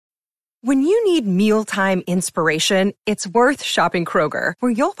When you need mealtime inspiration, it's worth shopping Kroger,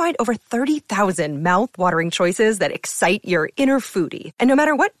 where you'll find over 30,000 mouth-watering choices that excite your inner foodie. And no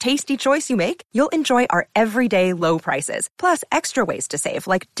matter what tasty choice you make, you'll enjoy our everyday low prices, plus extra ways to save,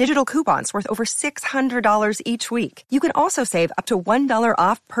 like digital coupons worth over $600 each week. You can also save up to $1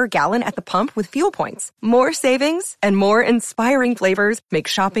 off per gallon at the pump with fuel points. More savings and more inspiring flavors make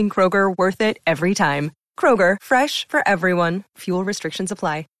shopping Kroger worth it every time. Kroger, fresh for everyone. Fuel restrictions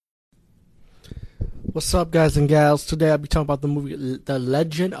apply. What's up, guys and gals? Today I'll be talking about the movie The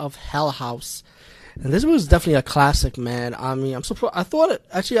Legend of Hell House. And this was definitely a classic, man. I mean, I'm surprised. I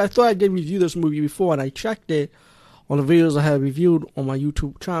thought I did review this movie before, and I checked it on the videos I had reviewed on my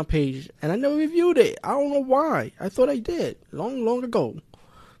YouTube channel page, and I never reviewed it. I don't know why. I thought I did long ago,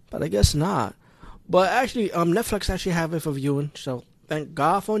 but I guess not. But actually, Netflix actually have it for viewing, so thank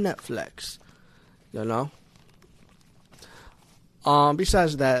God for Netflix. You know.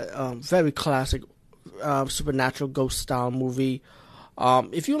 Besides that, very classic. Supernatural ghost style movie.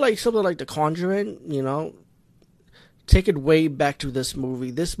 If you like something like The Conjuring, you know, take it way back to this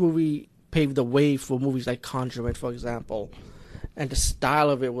movie. This movie paved the way for movies like Conjuring, for example. And the style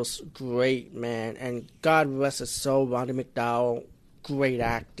of it was great, man. And God rest his soul, Roddy McDowall, great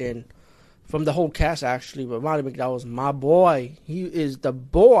acting. From the whole cast, actually, but Roddy McDowall is my boy. He is the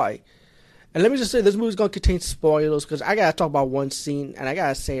boy. And let me just say, this movie's going to contain spoilers, because I got to talk about one scene, and I got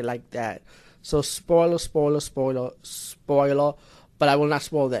to say it like that. So spoiler, but I will not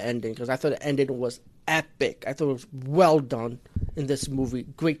spoil the ending, because I thought the ending was epic. I thought it was well done in this movie.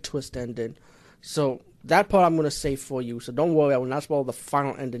 Great twist ending. So that part I'm going to save for you. So don't worry, I will not spoil the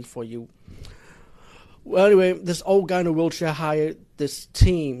final ending for you. Well, anyway, this old guy in a wheelchair hired this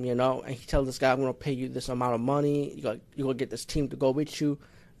team, you know, and he tells this guy, I'm going to pay you this amount of money. You're going to get this team to go with you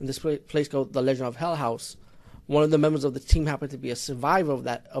in this place called The Legend of Hell House. One of the members of the team happened to be a survivor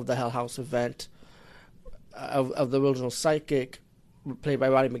of the Hell House event, of the original psychic, played by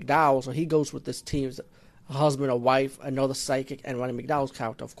Roddy McDowall. So he goes with this team, a husband, a wife, another psychic, and Roddy McDowall's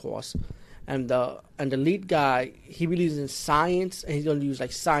character, of course. And the lead guy, he believes in science, and he's going to use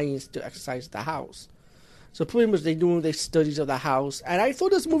like science to exercise the house. So pretty much they're doing their studies of the house. And I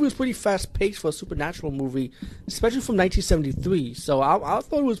thought this movie was pretty fast-paced for a supernatural movie, especially from 1973. So I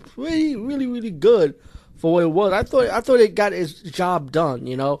thought it was really good for what it was. I thought it got its job done,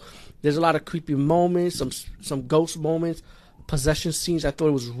 you know. There's a lot of creepy moments, some ghost moments, possession scenes. I thought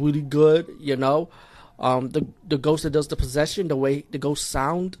it was really good, you know. The ghost that does the possession, the way the ghost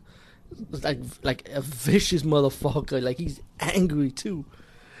sound, like a vicious motherfucker. Like he's angry too,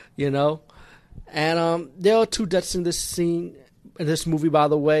 you know. And there are two deaths in this movie, by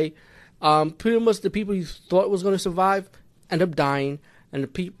the way. Pretty much the people you thought was going to survive end up dying, and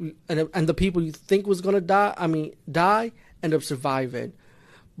the people you think was going to die, end up surviving.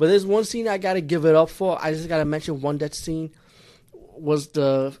 But there's one scene I got to give it up for. I just got to mention one death scene. Was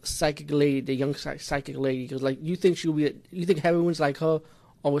the psychic lady, the young psychic lady, because like you think everyone's like her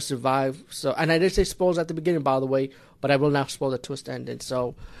or will survive. So, and I did say spoilers at the beginning, by the way, but I will not spoil the twist ending.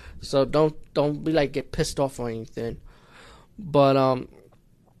 So don't be like get pissed off or anything. But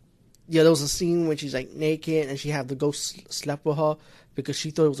yeah, there was a scene when she's like naked and she had the ghost slept with her because she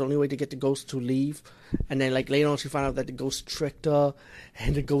thought it was the only way to get the ghost to leave. And then like later on she found out that the ghost tricked her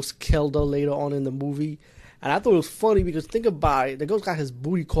and the ghost killed her later on in the movie. And I thought it was funny because think about it, the ghost got his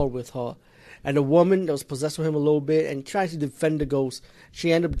booty called with her. And the woman that was possessed with him a little bit and tried to defend the ghost.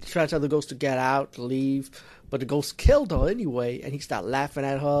 She ended up trying to tell the ghost to get out, to leave. But the ghost killed her anyway. And he started laughing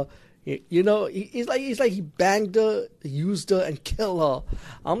at her. You know, he's like he banged her, used her, and killed her.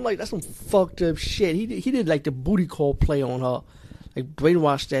 I'm like, that's some fucked up shit. He did like the booty call play on her. Like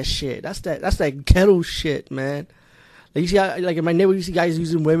brainwash that shit. That's that ghetto shit, man. Like, you see, like in my neighborhood, you see guys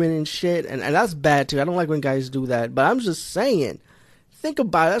using women and shit, and that's bad too. I don't like when guys do that. But I'm just saying, think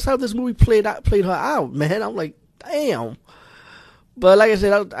about it. That's how this movie played her out, man. I'm like, damn. But like I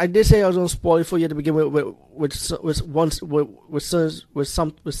said, I did say I was gonna spoil it for you to begin with some like one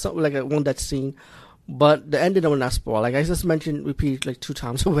that scene. But the ending I will not spoil. Like I just mentioned, repeat like 2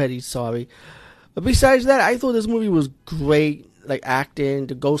 times already. Sorry. But besides that, I thought this movie was great. Like acting,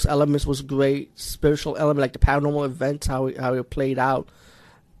 the ghost elements was great. Spiritual element, like the paranormal events, how it played out.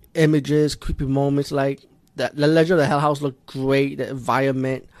 Images, creepy moments, like the Legend of the Hell House looked great. The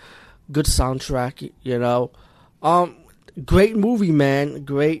environment, good soundtrack, you know. Great movie, man.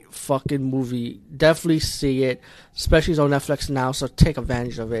 Great fucking movie. Definitely see it. Especially it's on Netflix now, so take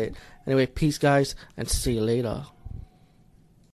advantage of it. Anyway, peace, guys, and see you later.